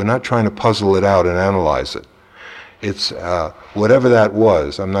of, we're not trying to puzzle it out and analyze it. It's whatever that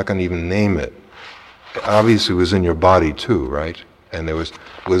was, I'm not going to even name it. Obviously it was in your body too, right? And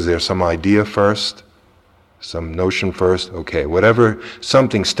was there some idea first? Some notion first? Okay, whatever,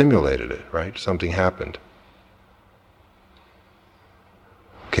 something stimulated it, right? Something happened.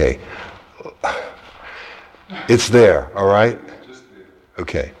 Okay. It's there, all right?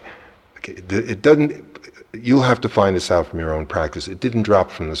 Okay. It doesn't, you'll have to find this out from your own practice. It didn't drop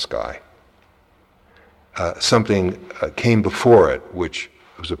from the sky. Something came before it, which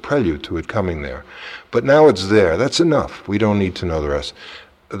was a prelude to it coming there. But now it's there. That's enough. We don't need to know the rest.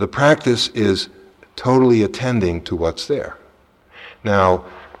 The practice is totally attending to what's there. Now,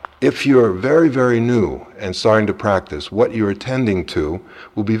 if you're very, very new and starting to practice, what you're attending to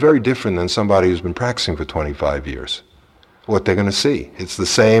will be very different than somebody who's been practicing for 25 years. What they're going to see. It's the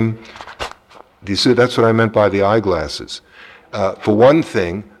same. Do you see? That's what I meant by the eyeglasses. For one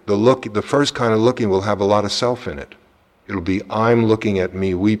thing, the first kind of looking will have a lot of self in it. It'll be, I'm looking at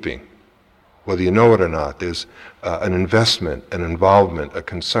me weeping. Whether you know it or not, there's an investment, an involvement, a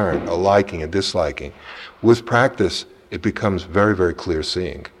concern, a liking, a disliking. With practice, it becomes very, very clear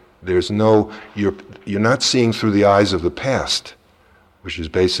seeing. There's no, you're not seeing through the eyes of the past, which is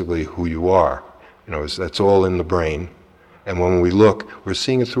basically who you are. You know, that's all in the brain. And when we look, we're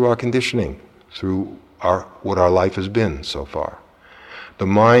seeing it through our conditioning, through what our life has been so far. The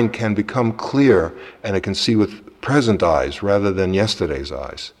mind can become clear, and it can see with present eyes rather than yesterday's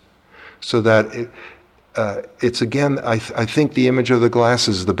eyes. So that it's again, I think the image of the glass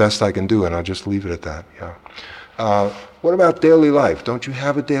is the best I can do, and I'll just leave it at that. Yeah. What about daily life? Don't you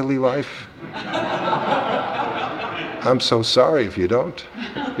have a daily life? I'm so sorry if you don't.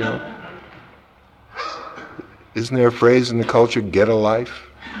 You know, isn't there a phrase in the culture, get a life?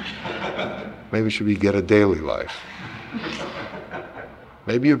 Maybe it should be get a daily life.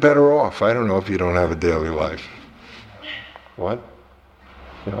 Maybe you're better off. I don't know if you don't have a daily life. What?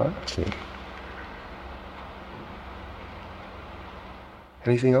 You know what? See.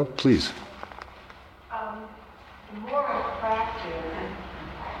 Anything else? Please. The more I practice,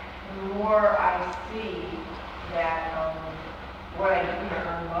 the more I see that what I do to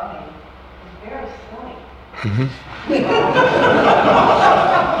earn money is very silly.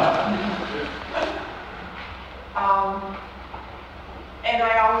 And I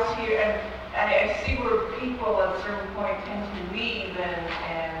always hear, and I see where people at a certain point tend to leave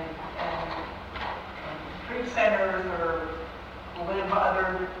and free centers or live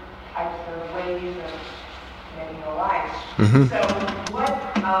other types of ways of living a life. So what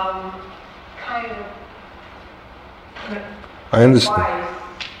kind of I understand.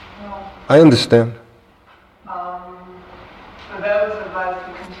 advice, I understand. for those of us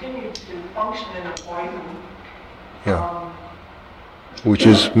who continue to function in the poison, Yeah. Which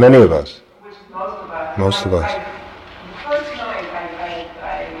is many of us. which is most of us. Most of us. The first night, it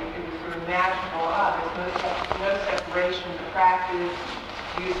was sort of magical. There's no separation to practice,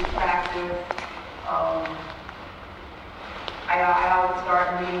 use of practice. I always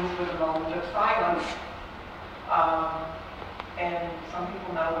start meetings with a moment of silence. And some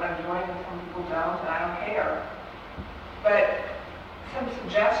people know what I'm doing, and some people don't, and I don't care. But some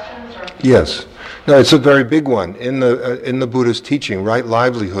suggestions or... Yes. No, it's a very big one. In the Buddha's teaching, right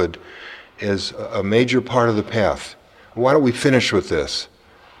livelihood is a major part of the path. Why don't we finish with this?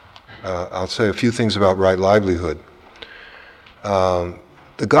 I'll say a few things about right livelihood. The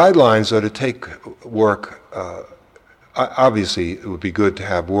guidelines are to take work, obviously it would be good to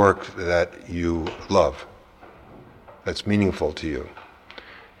have work that you love. that's meaningful to you.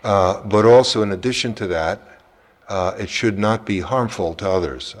 But also, in addition to that, it should not be harmful to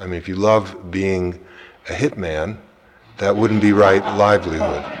others. I mean, if you love being a hitman, that wouldn't be right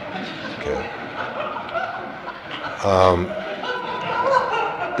livelihood. Okay.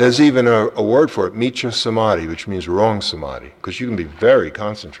 There's even a word for it, miccha samadhi, which means wrong samadhi, because you can be very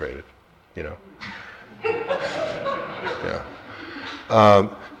concentrated, you know. Yeah.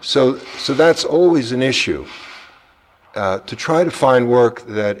 So that's always an issue. To try to find work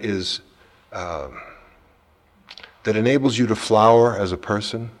that is that enables you to flower as a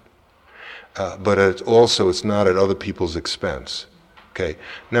person, but it's not at other people's expense. Okay.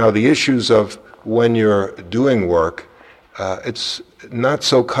 Now the issues of when you're doing work, it's not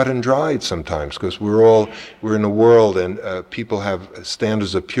so cut and dried sometimes, because we're in a world and people have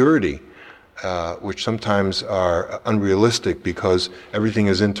standards of purity, which sometimes are unrealistic because everything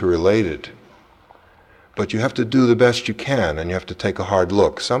is interrelated. But you have to do the best you can, and you have to take a hard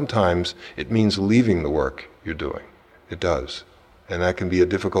look. Sometimes it means leaving the work you're doing. It does. And that can be a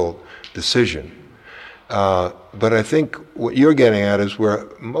difficult decision. But I think what you're getting at is where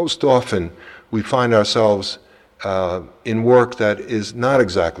most often we find ourselves in work that is not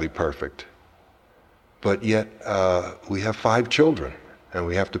exactly perfect, but yet we have 5 children, and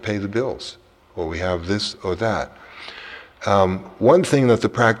we have to pay the bills, or we have this or that. One thing that the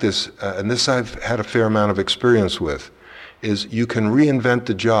practice, and this I've had a fair amount of experience with, is you can reinvent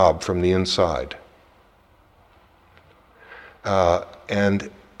the job from the inside. And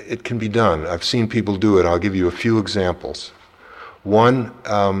it can be done. I've seen people do it. I'll give you a few examples. One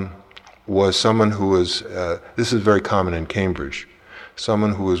was someone who was, this is very common in Cambridge,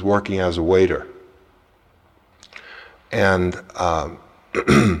 someone who was working as a waiter. And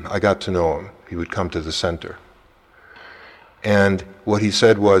I got to know him. He would come to the center. And what he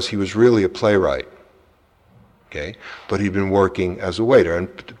said was he was really a playwright, okay? But he'd been working as a waiter. And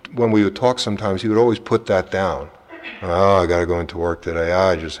when we would talk sometimes, he would always put that down. Oh, I got to go into work today.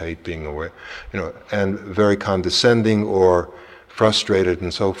 I just hate being a waiter. And very condescending or frustrated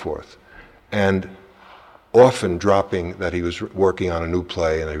and so forth. And often dropping that he was working on a new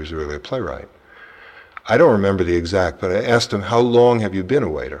play and that he was really a playwright. I don't remember the exact, but I asked him, how long have you been a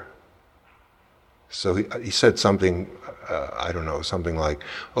waiter? So he said something, I don't know, something like,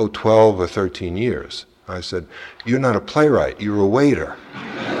 12 or 13 years. I said, you're not a playwright, you're a waiter.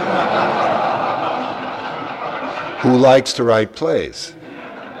 Who likes to write plays.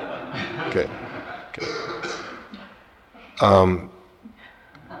 Okay.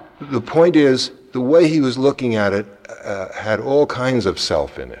 The point is, the way he was looking at it had all kinds of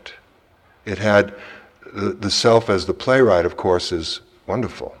self in it. It had the self as the playwright, of course, is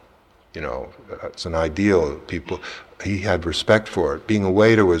wonderful. It's an ideal. He had respect for it. Being a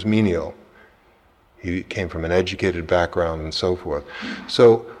waiter was menial. He came from an educated background and so forth.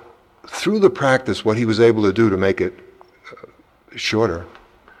 So, through the practice, what he was able to do to make it shorter,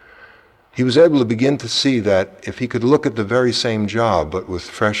 he was able to begin to see that if he could look at the very same job but with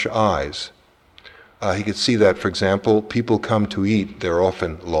fresh eyes, he could see that, for example, people come to eat, they're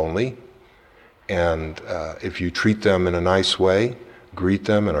often lonely, and if you treat them in a nice way, greet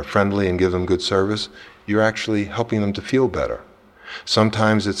them and are friendly and give them good service, you're actually helping them to feel better.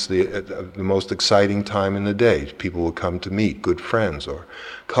 Sometimes it's the most exciting time in the day. People will come to meet, good friends or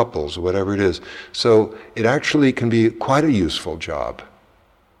couples or whatever it is. So it actually can be quite a useful job.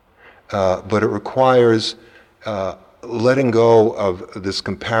 But it requires letting go of this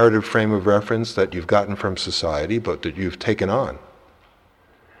comparative frame of reference that you've gotten from society, but that you've taken on,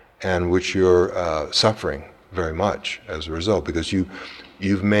 and which you're suffering very much as a result, because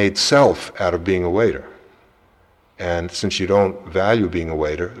you've made self out of being a waiter. And since you don't value being a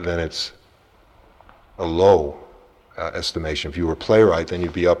waiter, then it's a low estimation. If you were a playwright, then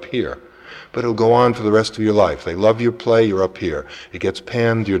you'd be up here. But it'll go on for the rest of your life. They love your play, you're up here. It gets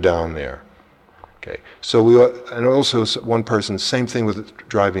panned, you're down there. Okay. So and also one person, same thing with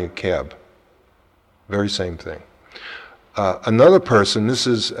driving a cab. Very same thing. Another person, this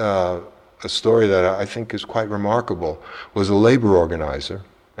is a story that I think is quite remarkable, was a labor organizer,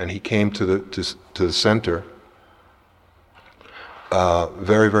 and he came to the center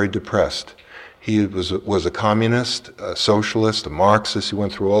very, very depressed. He was a communist, a socialist, a Marxist. He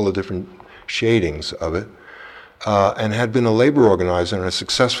went through all the different shadings of it, and had been a labor organizer, and a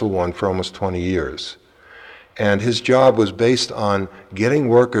successful one, for almost 20 years. And his job was based on getting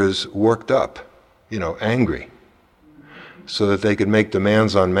workers worked up, angry, so that they could make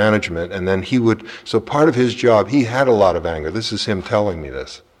demands on management, and then so part of his job, he had a lot of anger. This is him telling me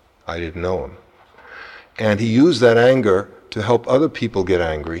this. I didn't know him. And he used that anger to help other people get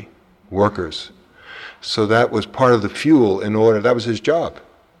angry, workers. So that was part of the fuel in order, that was his job.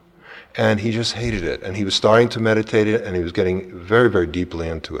 And he just hated it. And he was starting to meditate it, and he was getting very, very deeply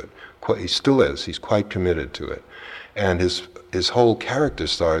into it. He still is. He's quite committed to it. And his whole character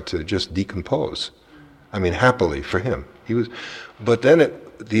started to just decompose. I mean, happily for him. But then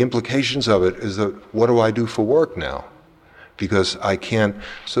the implications of it is that, what do I do for work now? Because I can't.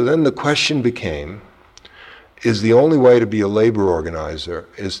 So then the question became, is the only way to be a labor organizer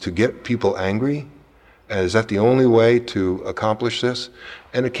is to get people angry? And is that the only way to accomplish this?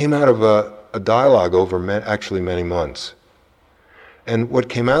 And it came out of a dialogue over actually many months. And what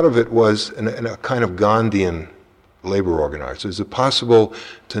came out of it was a kind of Gandhian labor organizer. Is it possible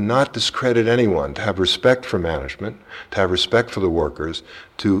to not discredit anyone, to have respect for management, to have respect for the workers,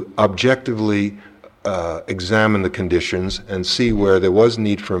 to objectively examine the conditions and see where there was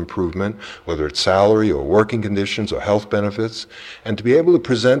need for improvement, whether it's salary or working conditions or health benefits, and to be able to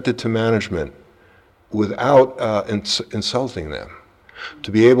present it to management without insulting them,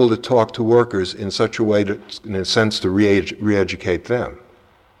 to be able to talk to workers in such a way, in a sense, to re-educate them.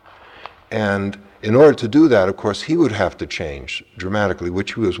 And in order to do that, of course, he would have to change dramatically,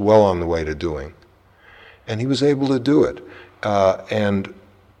 which he was well on the way to doing. And he was able to do it. And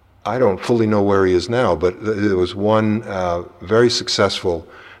I don't fully know where he is now, but there was one very successful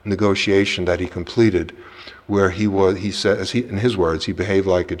negotiation that he completed where he said, in his words, he behaved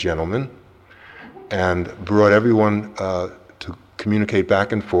like a gentleman and brought everyone to communicate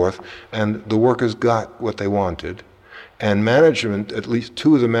back and forth, and the workers got what they wanted. And management, at least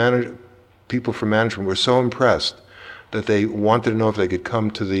two of the people from management were so impressed that they wanted to know if they could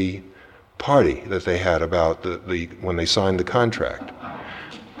come to the party that they had about when they signed the contract.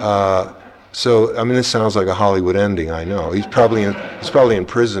 So, I mean, this sounds like a Hollywood ending, I know. He's probably in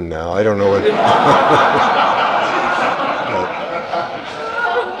prison now. I don't know what.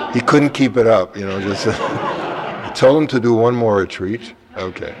 He couldn't keep it up, just told him to do one more retreat.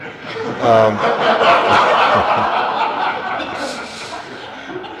 Okay.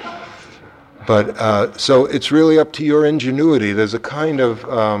 But so it's really up to your ingenuity. There's a kind of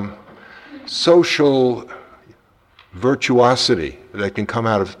social virtuosity that can come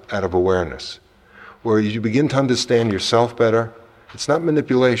out of awareness, where you begin to understand yourself better. It's not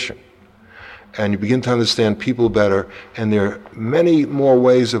manipulation. And you begin to understand people better, and there are many more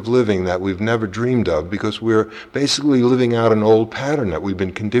ways of living that we've never dreamed of, because we're basically living out an old pattern that we've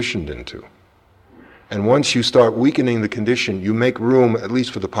been conditioned into. And once you start weakening the condition, you make room, at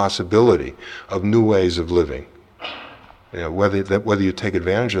least for the possibility of new ways of living. Whether you take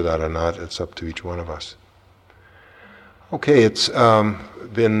advantage of that or not, it's up to each one of us. Okay, it's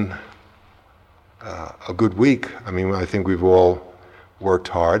been a good week. I mean, I think we've all worked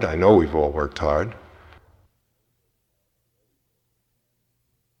hard. I know we've all worked hard.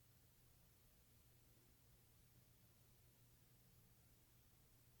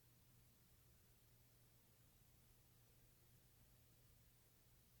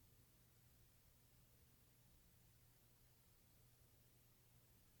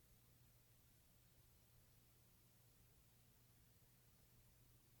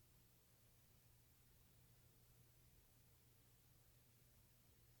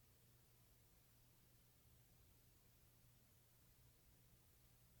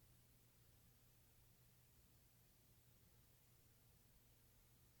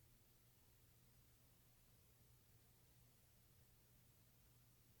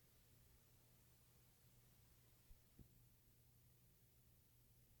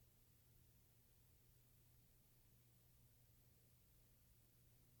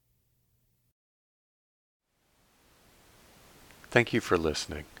 Thank you for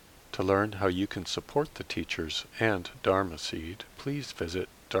listening. To learn how you can support the teachers and Dharma Seed, please visit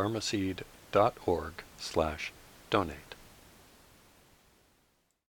dharmaseed.org/donate.